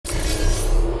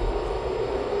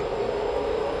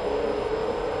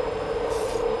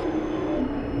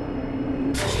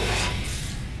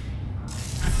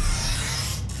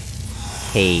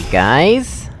Hey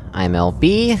guys, I'm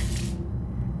LB,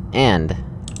 and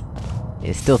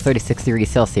it's still 36 degrees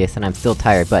Celsius and I'm still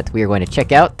tired, but we are going to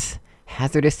check out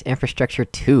Hazardous Infrastructure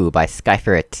 2 by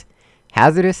Skyferret.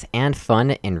 Hazardous and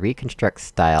fun in reconstruct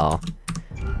style.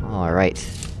 Alright.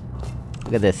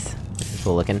 Look at this. This is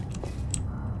cool looking.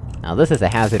 Now this is a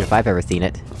hazard if I've ever seen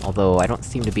it, although I don't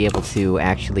seem to be able to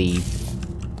actually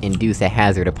induce a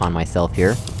hazard upon myself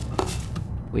here.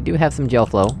 We do have some gel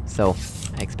flow, so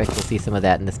I expect we'll see some of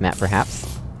that in this map,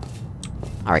 perhaps.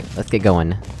 Alright, let's get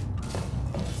going.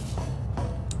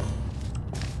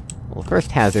 Well, the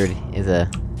first hazard is a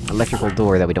electrical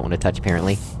door that we don't want to touch,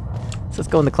 apparently. So let's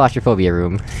go in the claustrophobia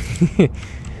room.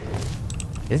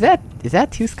 Is that 2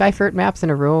 Skyferret maps in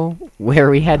a row,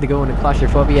 where we had to go into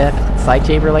claustrophobia side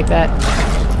chamber like that?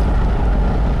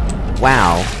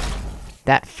 Wow.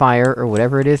 That fire, or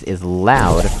whatever it is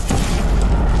loud.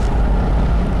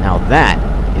 Now that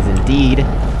is indeed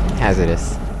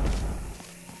hazardous.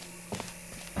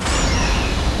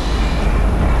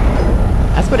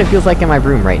 That's what it feels like in my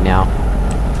room right now.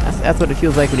 That's what it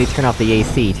feels like when you turn off the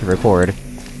AC to record.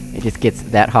 It just gets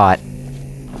that hot.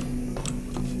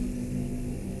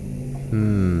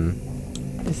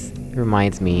 This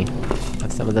reminds me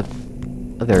of some of the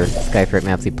other Skyferret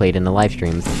maps we played in the live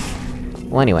streams.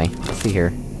 Well anyway, let's see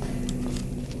here.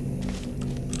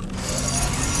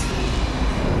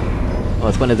 Oh,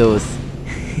 it's one of those...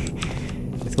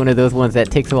 it's one of those ones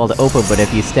that takes a while to open, but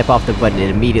if you step off the button,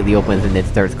 it immediately opens and it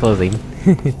starts closing.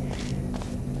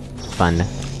 Fun.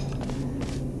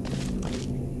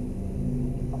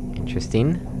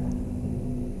 Interesting.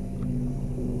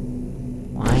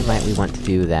 Why might we want to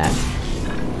do that?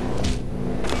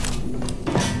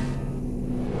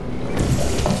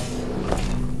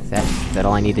 Is that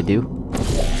all I need to do?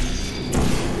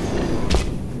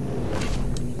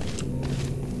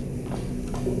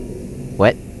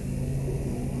 What?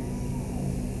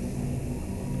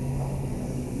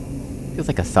 Feels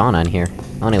like a sauna in here.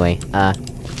 Well, anyway, I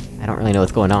don't really know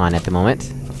what's going on at the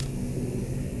moment.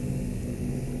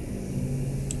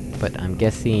 But I'm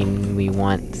guessing we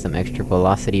want some extra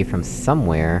velocity from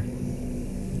somewhere.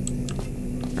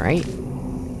 Right?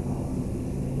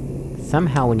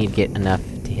 Somehow we need to get enough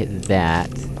to hit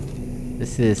that.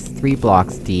 This is 3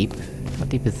 blocks deep. How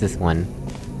deep is this one?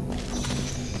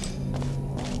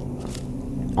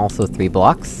 Also 3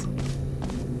 blocks.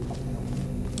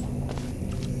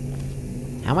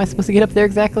 How am I supposed to get up there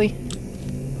exactly?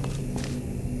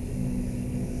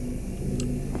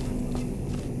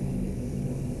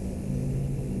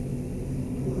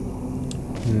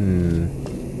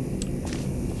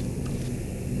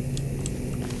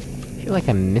 I feel like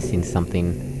I'm missing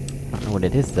something. I don't know what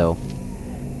it is, though.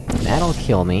 That'll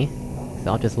kill me, so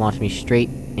that'll just launch me straight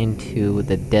into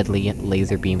the deadly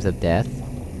laser beams of death.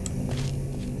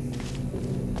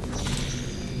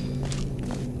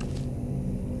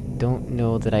 Don't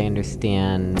know that I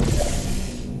understand...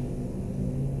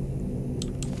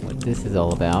 what this is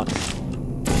all about.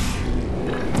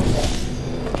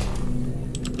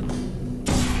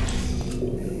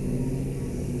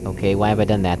 Okay, why have I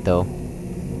done that, though?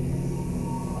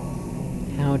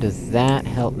 How does that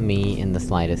help me in the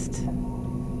slightest?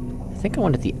 I think I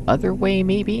want it the other way,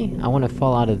 maybe? I want to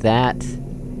fall out of that...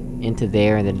 into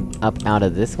there, and then up out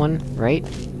of this one, right?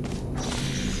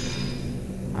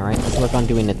 Alright, let's work on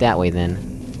doing it that way, then.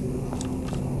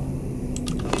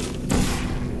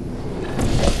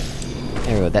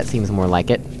 There we go, that seems more like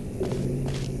it.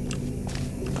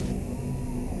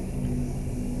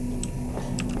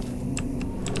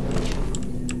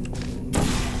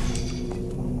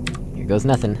 Here goes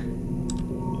nothing.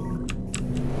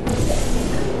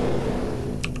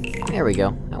 There we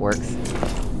go, that works.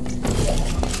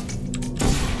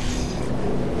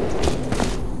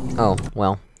 Oh,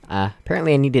 well.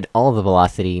 Apparently I needed all the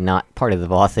velocity, not part of the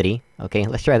velocity. Okay,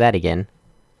 let's try that again.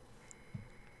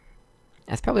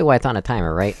 That's probably why it's on a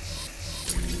timer, right?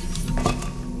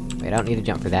 Wait, I don't need to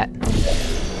jump for that.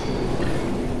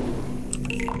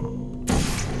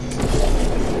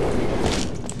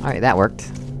 Alright, that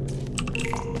worked.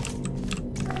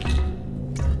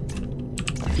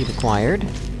 Keep acquired.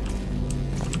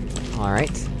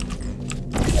 Alright.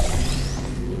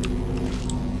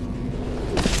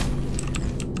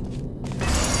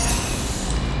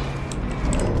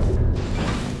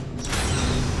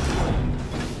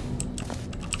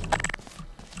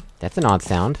 That's an odd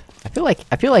sound. I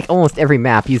feel like almost every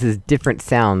map uses different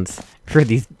sounds for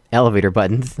these elevator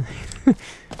buttons.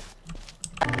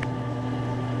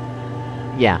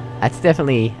 Yeah, that's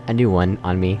definitely a new one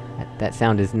on me. That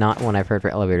sound is not one I've heard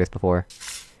for elevators before.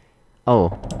 Oh,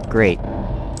 great.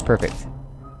 Perfect.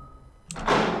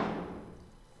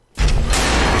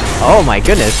 Oh my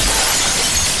goodness!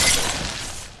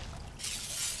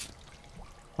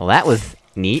 Well, that was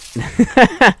neat.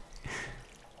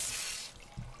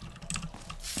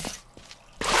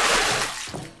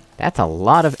 That's a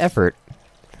lot of effort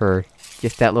for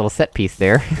just that little set piece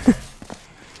there.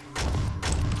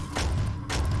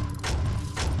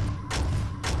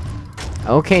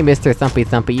 Okay, Mr. Thumpy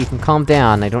Thumpy, you can calm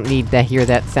down. I don't need to hear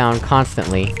that sound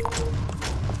constantly.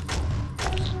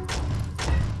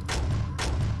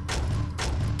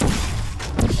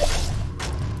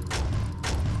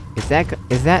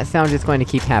 Is that sound just going to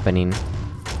keep happening?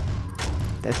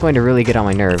 That's going to really get on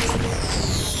my nerves.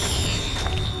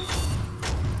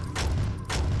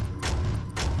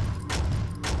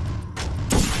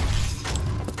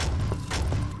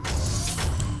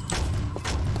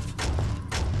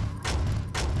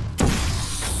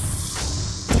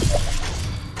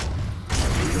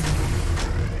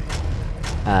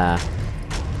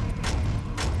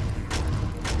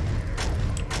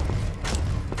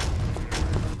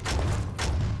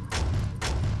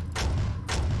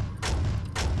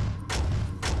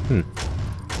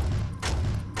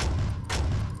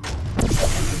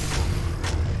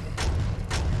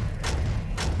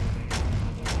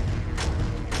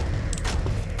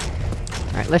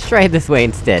 Alright, let's try it this way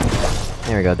instead.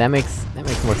 There we go, that makes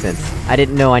more sense. I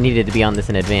didn't know I needed to be on this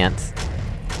in advance.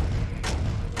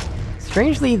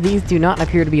 Strangely, these do not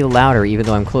appear to be louder even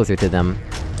though I'm closer to them.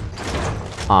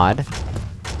 Odd.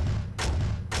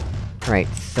 Right,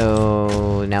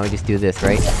 so... now we just do this,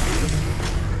 right?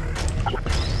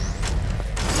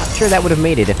 Not sure that would've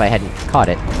made it if I hadn't caught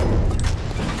it.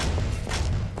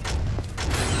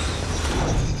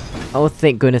 Oh,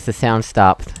 thank goodness the sound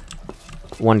stopped.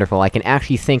 Wonderful, I can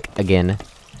actually think again.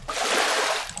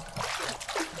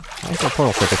 Why is there a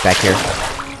portal surface back here?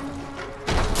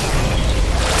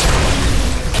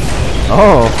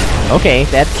 Oh! Okay,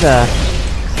 that's,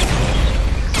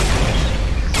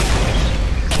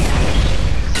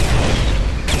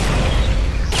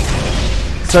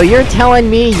 So you're telling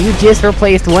me you just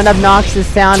replaced one obnoxious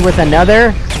sound with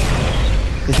another?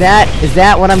 Is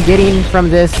that what I'm getting from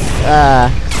this,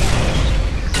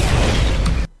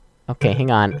 Okay,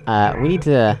 hang on, we need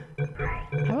to...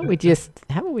 how about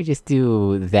we just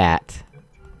do that?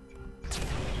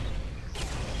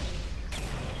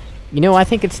 You know, I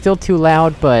think it's still too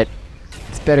loud, but...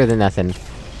 it's better than nothing.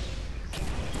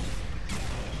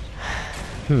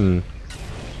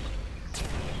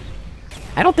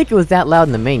 I don't think it was that loud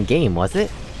in the main game, was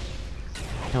it?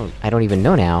 I don't even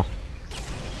know now.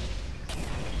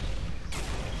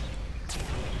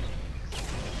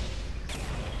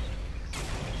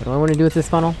 What do I want to do with this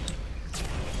funnel?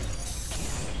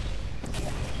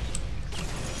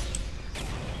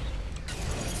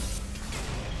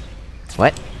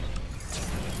 What?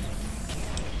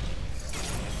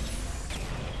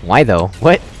 Why though?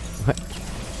 What?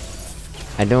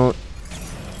 I don't...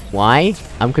 why?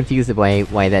 I'm confused by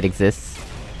why that exists.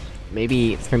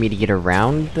 Maybe it's for me to get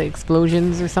around the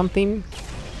explosions or something?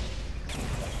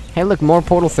 Hey look, more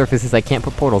portal surfaces I can't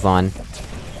put portals on.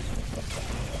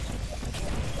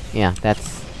 Yeah,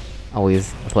 that's...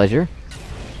 always a pleasure.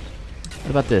 What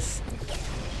about this?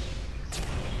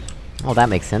 Oh, that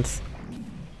makes sense.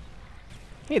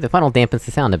 Hey, the funnel dampens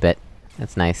the sound a bit.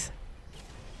 That's nice.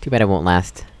 Too bad it won't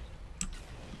last.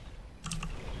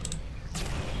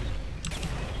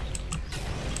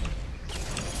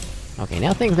 Okay,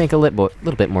 now things make a little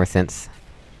bit more sense.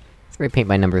 It's very paint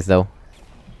by numbers, though.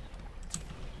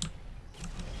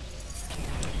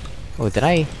 Oh, did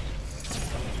I...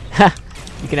 Ha!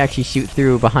 You can actually shoot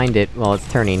through behind it while it's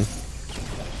turning.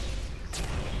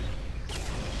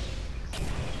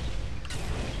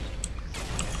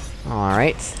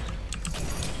 Alright.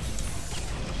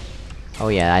 Oh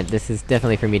yeah, this is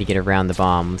definitely for me to get around the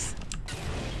bombs.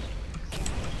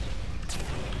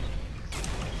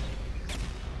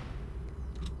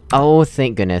 Oh,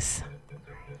 thank goodness.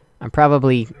 I'm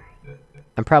probably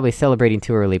celebrating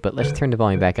too early, but let's turn the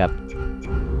volume back up.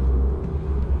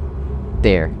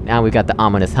 There, now we've got the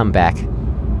ominous hum back.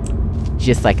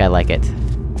 Just like I like it.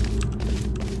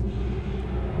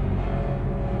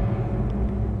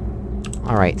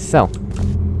 Alright, so...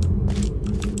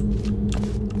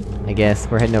 I guess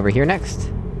we're heading over here next?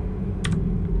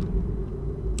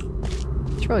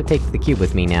 Should probably take the cube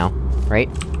with me now,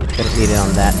 right? Don't need it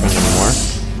on that thing anymore.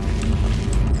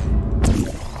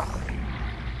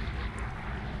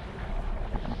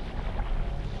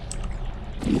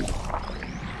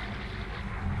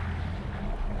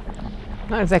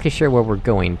 Not exactly sure where we're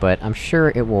going, but I'm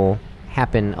sure it will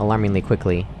happen alarmingly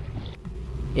quickly.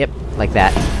 Yep, like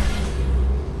that.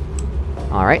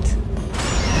 Alright.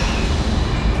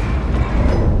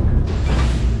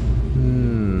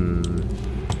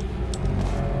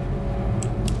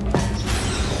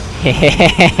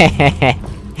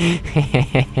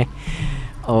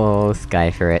 Oh,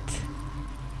 Skyferret.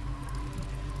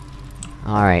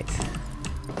 Alright.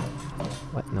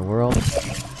 What in the world?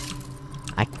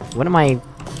 What am I...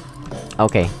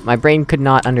 Okay, my brain could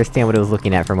not understand what it was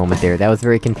looking at for a moment there. That was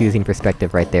very confusing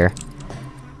perspective right there.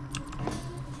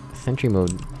 Sentry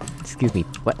mode... Excuse me,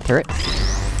 what? Turret?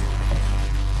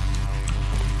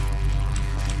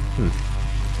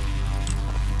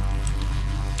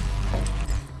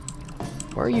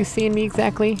 Where are you seeing me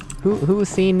exactly? Who is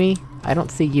seeing me? I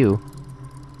don't see you.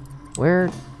 Where...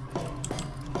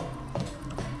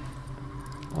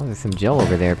 Oh, there's some gel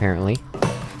over there, apparently.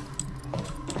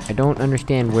 I don't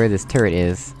understand where this turret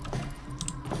is.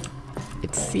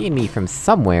 It's seeing me from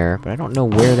somewhere, but I don't know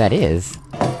where that is.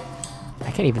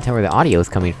 I can't even tell where the audio is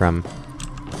coming from.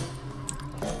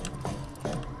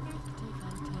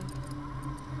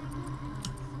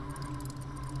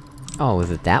 Oh,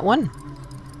 is it that one?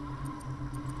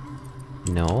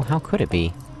 No, how could it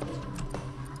be?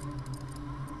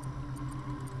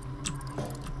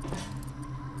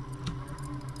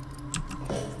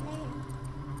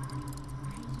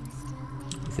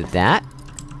 Is it that?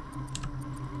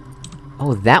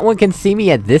 Oh, that one can see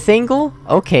me at this angle?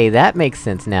 Okay, that makes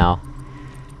sense now.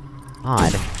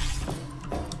 Odd.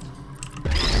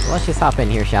 Well, let's just hop in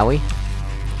here, shall we?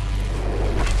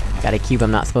 Got a cube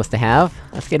I'm not supposed to have.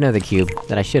 Let's get another cube,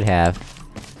 that I should have.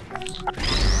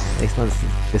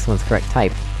 This one's correct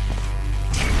type.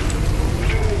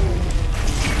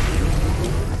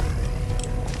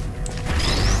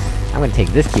 I'm gonna take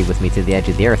this cube with me to the edge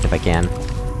of the earth if I can.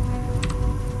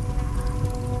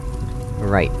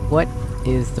 Right, what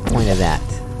is the point of that?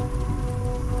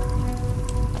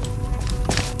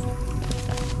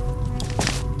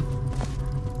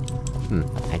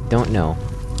 I don't know.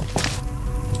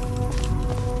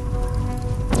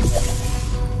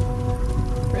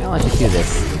 Well, let's just do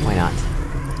this. Why not?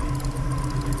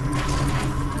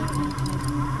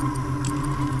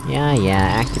 Yeah,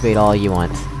 activate all you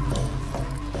want.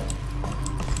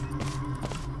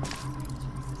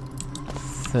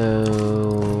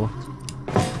 So...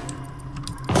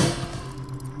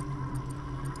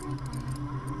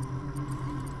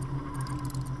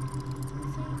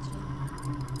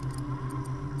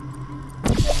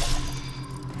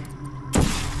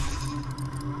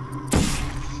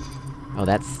 Oh,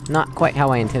 that's not quite how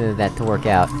I intended that to work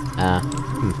out.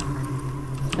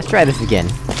 Let's try this again.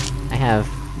 I have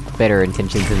better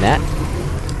intentions than that.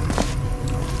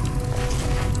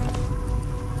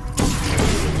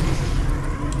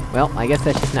 Well, I guess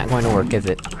that's just not going to work, is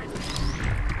it?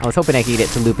 I was hoping I could get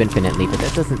it to loop infinitely, but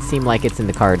that doesn't seem like it's in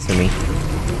the cards for me.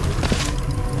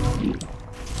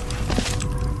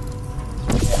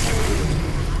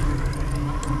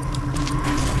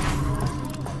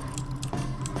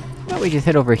 Why don't we just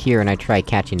head over here and I try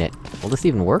catching it? Will this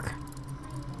even work?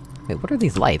 Wait, what are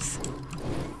these lights?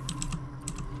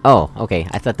 Oh, okay,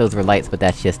 I thought those were lights, but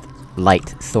that's just...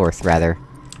 light source, rather.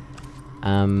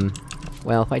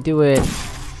 Well, if I do it...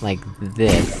 like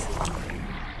this...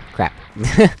 Crap.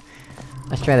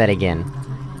 Let's try that again.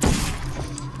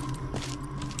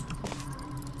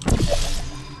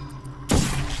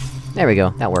 There we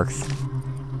go, that works.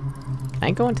 Can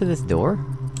I go into this door?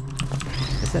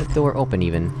 Is that door open,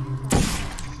 even?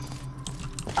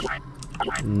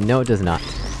 No, it does not.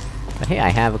 But hey, I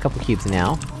have a couple cubes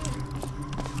now.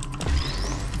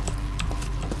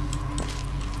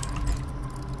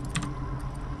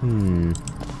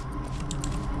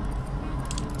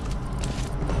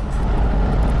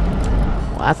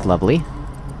 Well, that's lovely.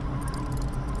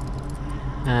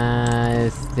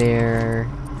 Is there...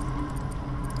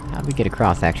 How do we get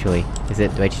across, actually? Is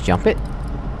it- do I just jump it?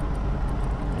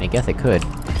 I guess I could.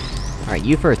 Alright,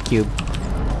 you first, cube.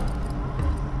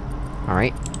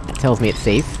 Alright, that tells me it's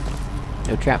safe.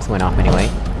 No traps went off anyway.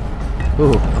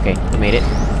 Ooh, okay, we made it.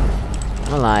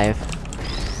 I'm alive.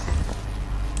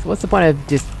 So what's the point of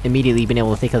just immediately being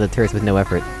able to take out the turrets with no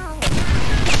effort?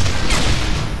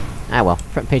 Ah well,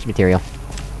 front page material.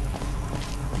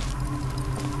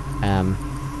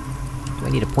 Do I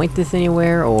need to point this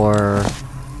anywhere, or...?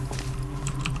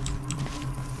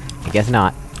 I guess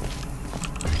not.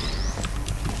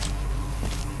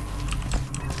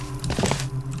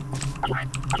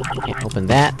 Can't open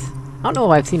that. I don't know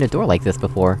if I've seen a door like this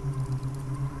before.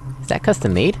 Is that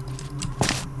custom made?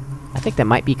 I think that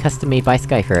might be custom made by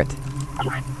Skyferret.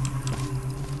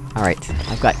 Alright,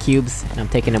 I've got cubes, and I'm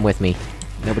taking them with me.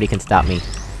 Nobody can stop me.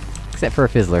 Except for a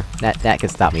fizzler. That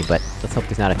could stop me, but let's hope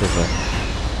there's not a fizzler.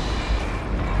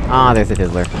 Ah, there's a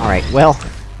fizzler. Alright, well...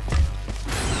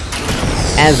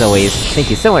 As always, thank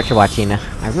you so much for watching,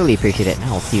 I really appreciate it, and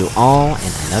I will see you all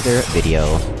in another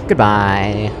video.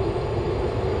 Goodbye!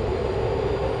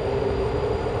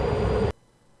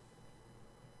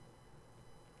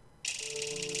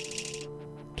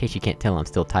 In case you can't tell, I'm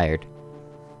still tired.